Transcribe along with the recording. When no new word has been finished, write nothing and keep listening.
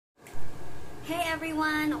Hey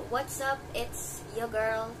everyone, what's up? It's your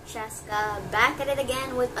girl Cheska back at it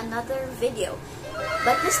again with another video.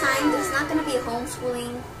 But this time, this is not gonna be a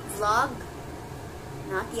homeschooling vlog.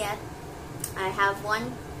 Not yet. I have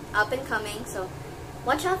one up and coming, so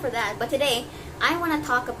watch out for that. But today, I want to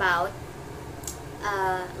talk about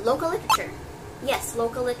local literature. Yes,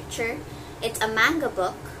 local literature. It's a manga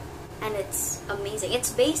book, and it's amazing.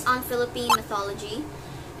 It's based on Philippine mythology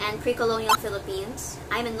and pre-colonial Philippines.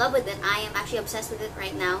 I'm in love with it. I am actually obsessed with it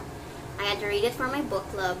right now. I had to read it for my book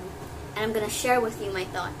club, and I'm gonna share with you my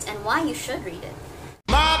thoughts and why you should read it.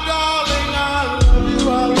 My darling, I love you,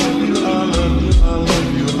 I love you, I love you, I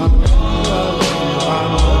love you, I love you, I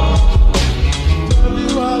love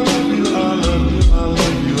you, I love you, I love you, I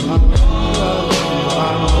love you, I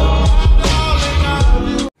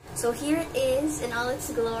love you. So here it is in all its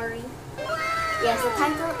glory. Yes, the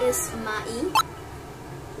title is Mai.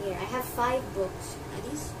 Here, I have 5 books. Are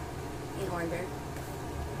these in order?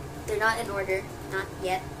 They're not in order. Not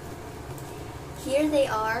yet. Here they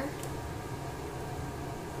are.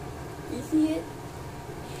 You see it?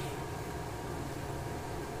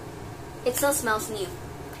 It still smells new.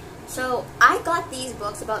 So, I got these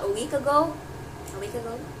books about a week ago.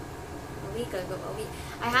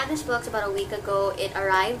 I had these books about a week ago. It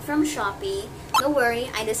arrived from Shopee. Don't worry,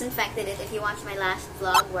 I disinfected it. If you watched my last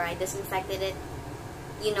vlog where I disinfected it,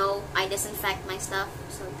 you know, I disinfect my stuff,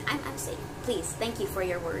 so I'm safe. Please, thank you for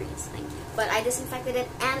your worries. Thank you. But I disinfected it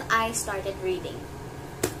and I started reading.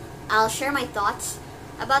 I'll share my thoughts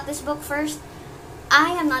about this book first.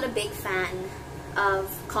 I am not a big fan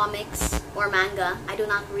of comics or manga. I do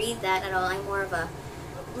not read that at all. I'm more of a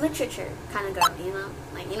literature kind of girl, you know?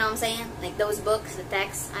 Like, you know what I'm saying? Like those books, the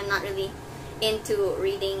text. I'm not really into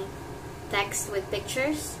reading text with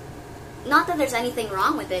pictures. Not that there's anything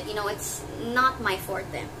wrong with it, you know, it's not my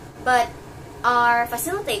forte. But our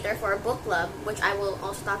facilitator for our book club, which I will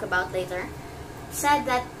also talk about later, said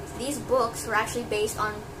that these books were actually based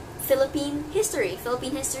on Philippine history,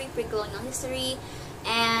 pre-colonial history,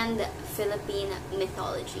 and Philippine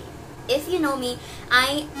mythology. If you know me,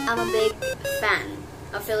 I am a big fan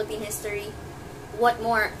of Philippine history. What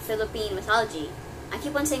more, Philippine mythology? I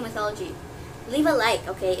keep on saying mythology. Leave a like,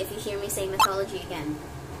 okay, if you hear me say mythology again.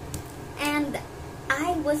 And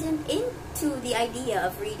I wasn't into the idea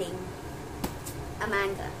of reading a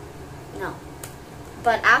manga. No.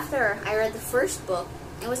 But after I read the first book,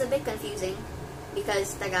 it was a bit confusing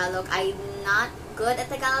because Tagalog, I'm not good at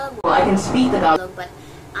Tagalog. Well, I can speak Tagalog, but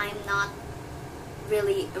I'm not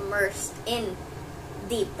really immersed in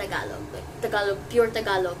deep Tagalog. Like Tagalog, pure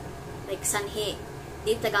Tagalog. Like sanhe.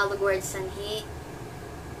 Deep Tagalog word, sanhe.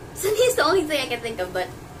 Sanhe is the only thing I can think of, but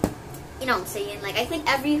you know what I'm saying? Like, I think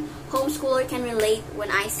every homeschooler can relate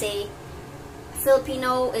when I say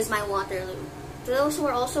Filipino is my Waterloo. To those who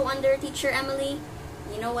are also under Teacher Emily,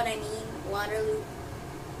 you know what I mean? Waterloo.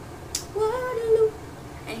 Waterloo.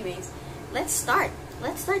 Anyways, let's start.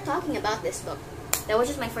 Let's start talking about this book. That was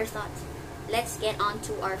just my first thoughts. Let's get on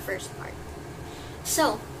to our first part.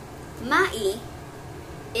 So, Mai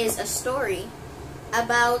is a story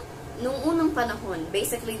about nung unang panahon,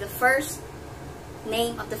 basically the first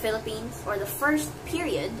name of the Philippines, or the first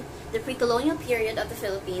period, the pre-colonial period of the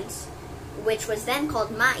Philippines, which was then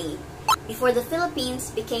called Mai, before the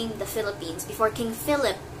Philippines became the Philippines, before King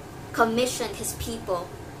Philip commissioned his people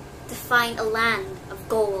to find a land of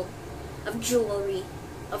gold, of jewelry,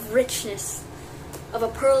 of richness, of a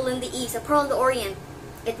pearl in the east, a pearl in the orient.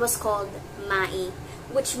 It was called Mai,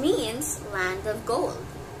 which means land of gold.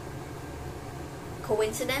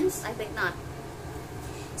 Coincidence? I think not.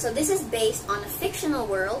 So this is based on a fictional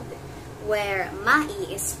world where Mai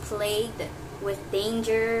is plagued with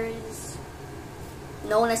dangers,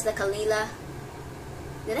 known as the Kalila.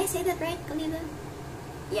 Did I say that right, Kalila?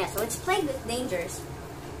 Yeah, so it's plagued with dangers.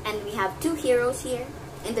 And we have 2 heroes here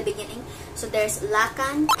in the beginning. So there's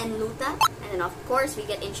Lakan and Luta. And then of course we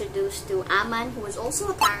get introduced to Aman, who is also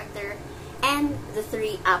a character, and the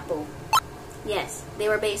 3 Apo. Yes, they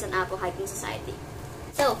were based on Apo Hiking Society.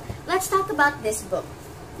 So, let's talk about this book.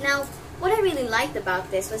 Now, what I really liked about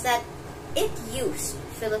this was that it used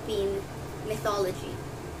Philippine mythology.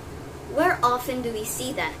 Where often do we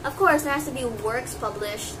see that? Of course, there has to be works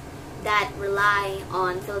published that rely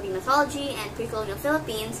on Philippine mythology and pre-colonial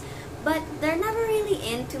Philippines, but they're never really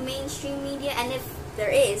into mainstream media, and if there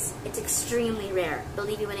is, it's extremely rare.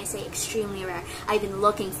 Believe me when I say extremely rare. I've been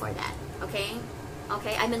looking for that, okay?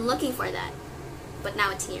 Okay, I've been looking for that, but now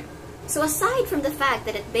it's here. So aside from the fact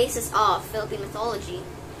that it bases off Philippine mythology,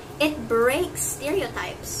 it breaks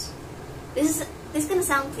stereotypes. This is gonna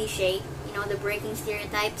sound cliche, you know, the breaking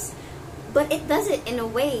stereotypes, but it does it in a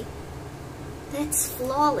way It's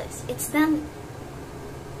flawless. It's done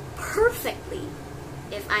perfectly,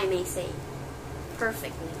 if I may say.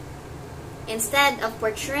 Perfectly. Instead of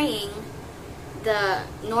portraying the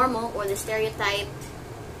normal or the stereotyped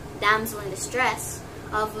damsel in distress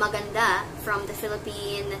of maganda from the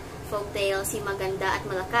Philippine folktale Si Maganda at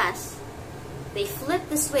Malakas, they flipped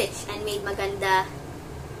the switch and made maganda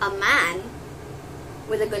a man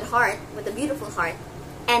with a good heart, with a beautiful heart,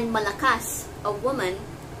 and malakas a woman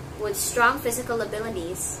with strong physical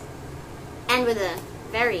abilities and with a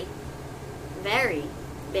very, very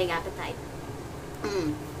big appetite.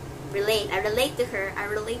 I relate to her.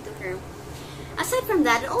 Aside from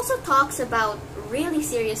that, it also talks about really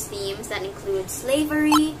serious themes that include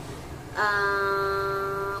slavery,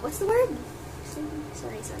 what's the word?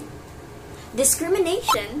 Sorry.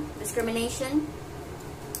 Discrimination.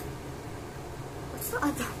 What's the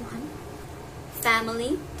other one?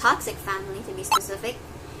 Family, toxic family to be specific,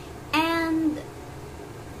 and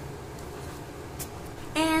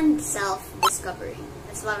self-discovery.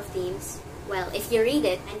 That's a lot of themes. Well, if you read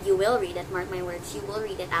it, and you will read it, mark my words, you will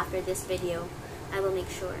read it after this video. I will make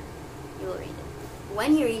sure you will read it.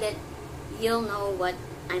 When you read it, you'll know what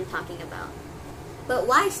I'm talking about. But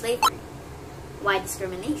why slavery? Why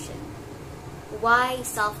discrimination? Why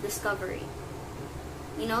self-discovery?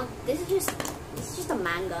 You know, this is just a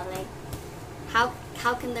manga. Like, how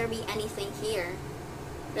can there be anything here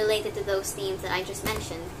related to those themes that I just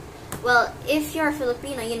mentioned? Well, if you're a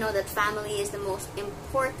Filipino, you know that family is the most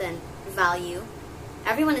important value.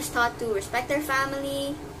 Everyone is taught to respect their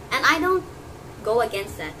family, and I don't go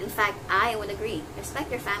against that. In fact, I would agree. Respect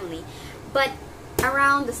your family. But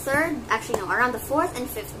around the fourth and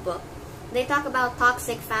fifth book, they talk about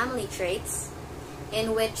toxic family traits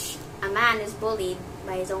in which a man is bullied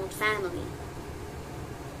by his own family.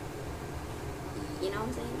 You know what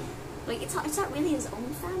I'm saying? Like, it's not really his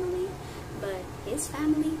own family, but his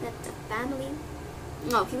family, that's a family.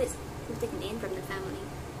 No, he was taken in from the family,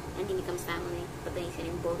 and he becomes family, but then he's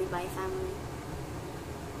getting bullied by a family.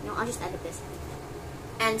 No, I'll just edit this.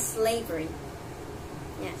 And slavery.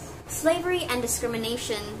 Yes. Slavery and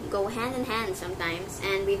discrimination go hand in hand sometimes,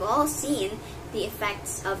 and we've all seen the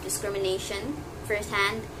effects of discrimination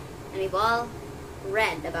firsthand, and we've all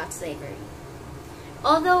read about slavery.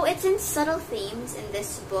 Although it's in subtle themes in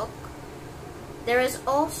this book, there is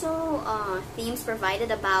also themes provided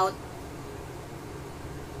about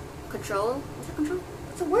control. What's it, control?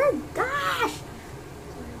 What's the word? Gosh!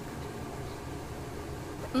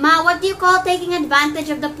 Ma, what do you call taking advantage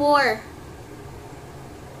of the poor?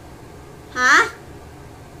 Huh?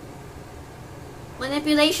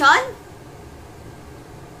 Manipulation?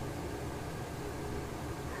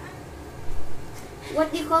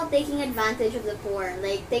 What do you call taking advantage of the poor?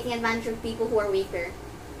 Like, taking advantage of people who are weaker?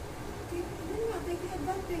 Taking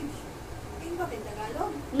advantage. In what, in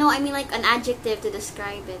Tagalog? No, I mean like an adjective to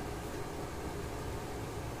describe it.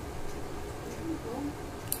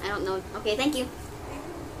 I don't know. Okay, thank you.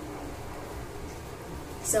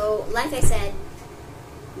 So, like I said,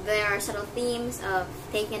 there are subtle themes of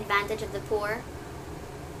taking advantage of the poor.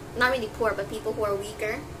 Not really poor, but people who are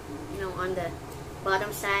weaker, you know, on the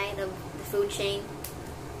bottom side of the food chain.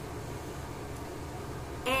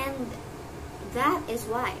 And that is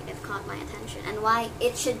why it caught my attention, and why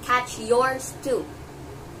it should catch yours too.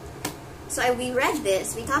 So we read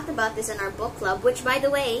this, we talked about this in our book club, which by the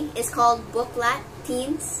way is called Booklat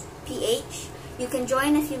Teens PH. You can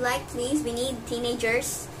join if you like, please. We need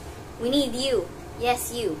teenagers. We need you.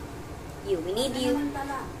 Yes, you. We need you.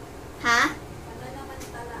 Huh?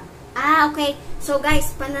 Ah, okay. So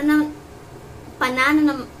guys, pananamantala.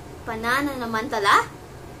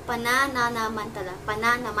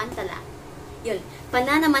 Yun.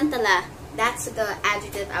 Pananamantala. That's the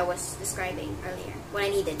adjective I was describing earlier. What I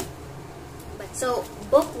needed. So,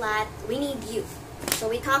 Booklat, we need you. So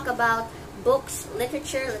we talk about books,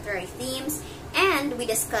 literature, literary themes, and we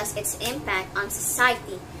discuss its impact on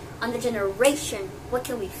society, on the generation. What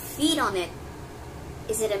can we feed on it?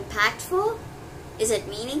 Is it impactful? Is it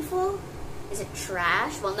meaningful? Is it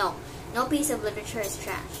trash? Well, no. No piece of literature is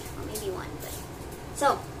trash. Or maybe one, but...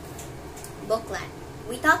 So, Booklat.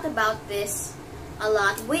 We talked about this a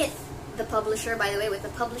lot with the publisher, by the way, with the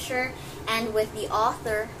publisher and with the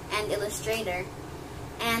author and illustrator.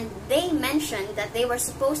 And they mentioned that they were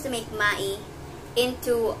supposed to make Mai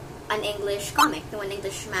into an English comic, to an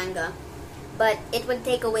English manga, but it would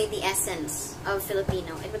take away the essence of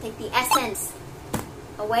Filipino. It would take the essence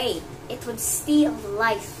away. It would steal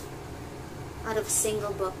life out of a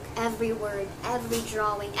single book. Every word, every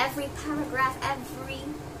drawing, every paragraph, every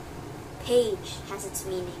page has its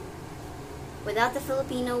meaning. Without the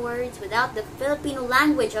Filipino words, without the Filipino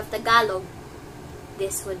language of Tagalog,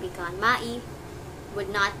 this would be gone. Mai would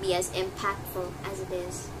not be as impactful as it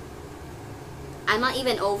is. I'm not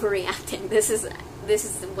even overreacting. This is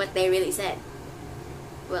what they really said.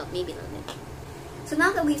 Well, maybe a little bit. So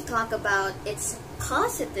now that we've talked about its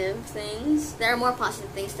positive things, there are more positive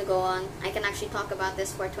things to go on. I can actually talk about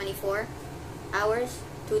this for 24 hours,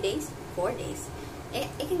 2 days, 4 days. It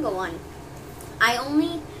can go on. I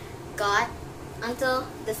only got until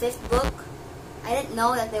the 5th book. I didn't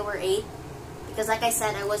know that there were 8 because, like I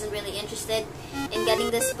said, I wasn't really interested in getting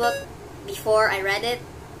this book before I read it.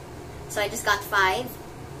 So I just got 5.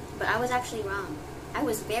 But I was actually wrong. I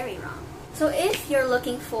was very wrong. So if you're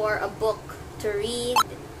looking for a book to read,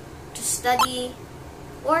 to study,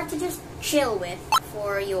 or to just chill with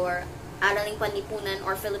for your Araling Panlipunan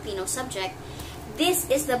or Filipino subject, this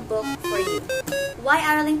is the book for you. Why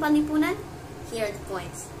Araling Panlipunan? Here are the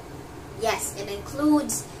points. Yes, it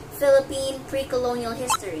includes Philippine pre-colonial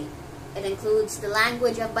history. It includes the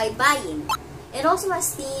language of Baybayin. It also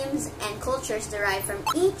has themes and cultures derived from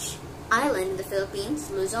each island in the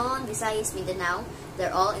Philippines, Luzon, Visayas, Mindanao.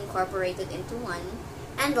 They're all incorporated into one.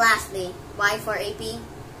 And lastly, why for AP?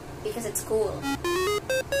 Because it's cool.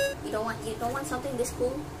 You don't want something this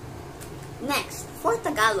cool? Next, for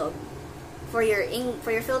Tagalog, for your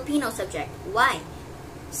Filipino subject. Why?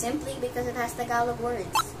 Simply because it has Tagalog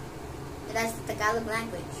words. It has the Tagalog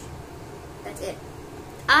language. That's it.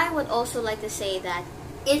 I would also like to say that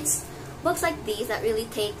it's books like these that really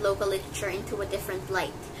take local literature into a different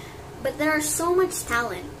light. But there are so much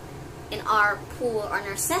talent in our pool, on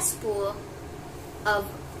our cesspool of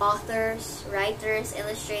authors, writers,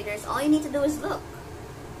 illustrators. All you need to do is look.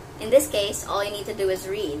 In this case, all you need to do is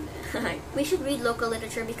read. We should read local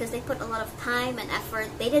literature because they put a lot of time and effort.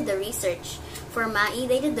 They did the research. For Mai,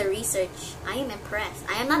 they did the research. I am impressed.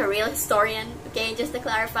 I am not a real historian, okay, just to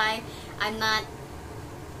clarify. I'm not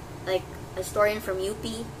like a historian from UP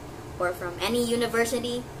or from any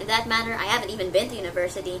university. In that matter, I haven't even been to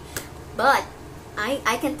university. But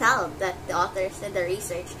I can tell that the authors did the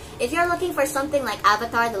research. If you're looking for something like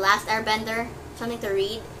Avatar: The Last Airbender, something to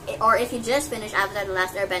read, or if you just finished Avatar: The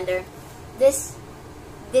Last Airbender, this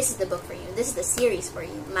is the book for you. This is the series for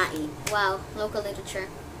you, Mai. Wow, local literature.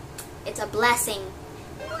 It's a blessing.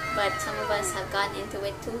 But some of us have gotten into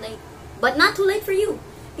it too late. But not too late for you,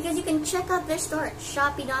 because you can check out their store at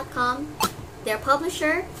Shopee.com. Their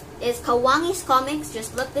publisher is Kawangis Komiks.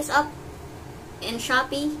 Just look this up in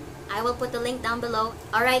Shopee. I will put the link down below.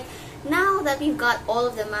 Alright, now that we've got all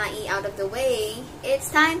of the Mai out of the way, it's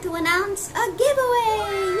time to announce a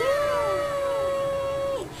giveaway!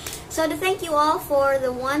 Yay! So to thank you all for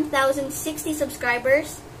the 1,060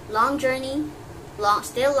 subscribers, long journey,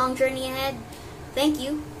 still long journey ahead. Thank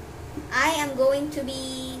you. I am going to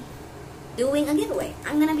be doing a giveaway.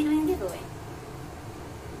 I'm going to be doing a giveaway.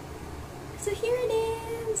 So here it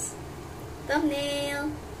is.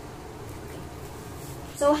 Thumbnail.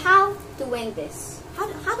 So how to win this? How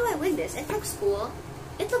do I win this? It looks cool.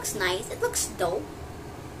 It looks nice. It looks dope.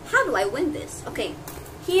 How do I win this? Okay,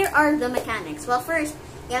 here are the mechanics. Well, first,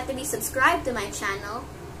 you have to be subscribed to my channel.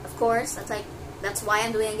 Of course, that's why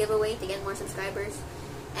I'm doing a giveaway, to get more subscribers.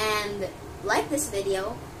 And like this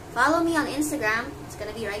video. Follow me on Instagram. It's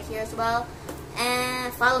gonna be right here as well.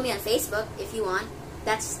 And follow me on Facebook if you want.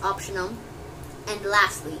 That's optional. And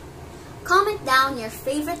lastly, comment down your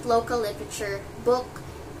favorite local literature, book,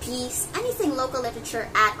 piece, anything local literature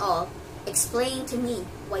at all. Explain to me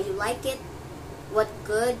why you like it, what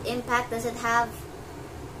good impact does it have,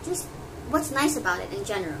 just what's nice about it in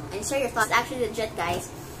general, and share your thoughts. It's actually legit, guys,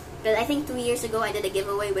 because I think 2 years ago I did a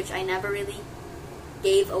giveaway which I never really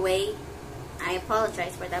gave away. I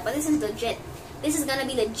apologize for that, but this is legit. This is gonna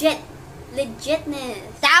be legit.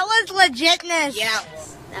 Legitness. That was legitness. Yeah.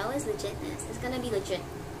 That was legitness. It's gonna be legit.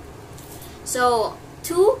 So,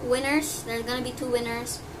 2 winners. There's gonna be 2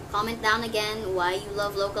 winners. Comment down again why you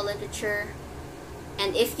love local literature.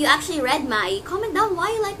 And if you actually read Mai, comment down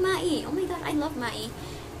why you like Mai. Oh my god, I love Mai.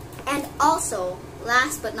 And also,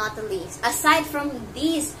 last but not the least, aside from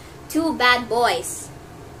these 2 bad boys,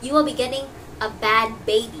 you will be getting a bad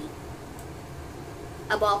baby.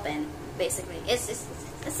 A ball pen, basically. It's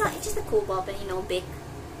just a cool ball pen, you know, big.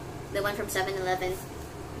 The one from 7-Eleven.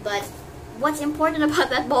 But what's important about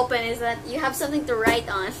that ball pen is that you have something to write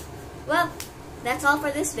on. Well, that's all for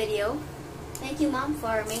this video. Thank you, Mom,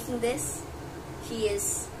 for making this. She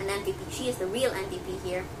is an MVP. She is the real MVP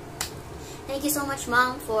here. Thank you so much,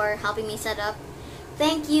 Mom, for helping me set up.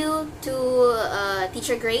 Thank you to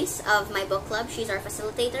Teacher Grace of my book club. She's our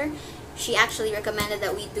facilitator. She actually recommended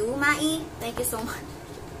that we do Mai. Thank you so much.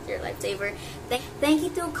 Your lifesaver. Thank you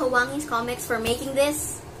to Kawangis Komiks for making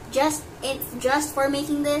this. Just for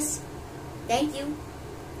making this. Thank you.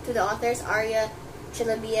 to the authors, Arya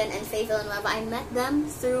Chilabian and Faye Villanueva. I met them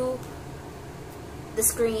through the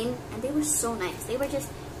screen, and they were so nice. They were just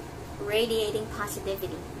radiating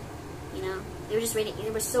positivity, you know. They were just radiating.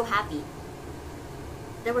 They were so happy.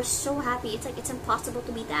 They were so happy. It's like, it's impossible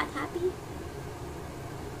to be that happy.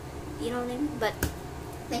 You know what I mean? But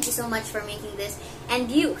thank you so much for making this. And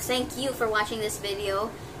you, thank you for watching this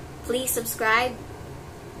video. Please subscribe,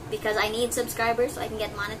 because I need subscribers so I can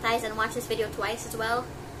get monetized, and watch this video twice as well.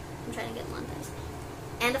 I'm trying to get monetized.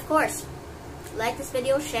 And of course, like this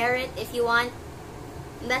video, share it if you want.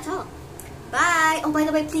 And that's all. Bye! Oh, by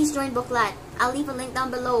the way, please join Booklat. I'll leave a link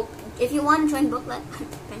down below. If you want to join Booklat,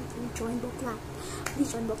 join Booklat.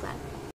 Please join Booklat.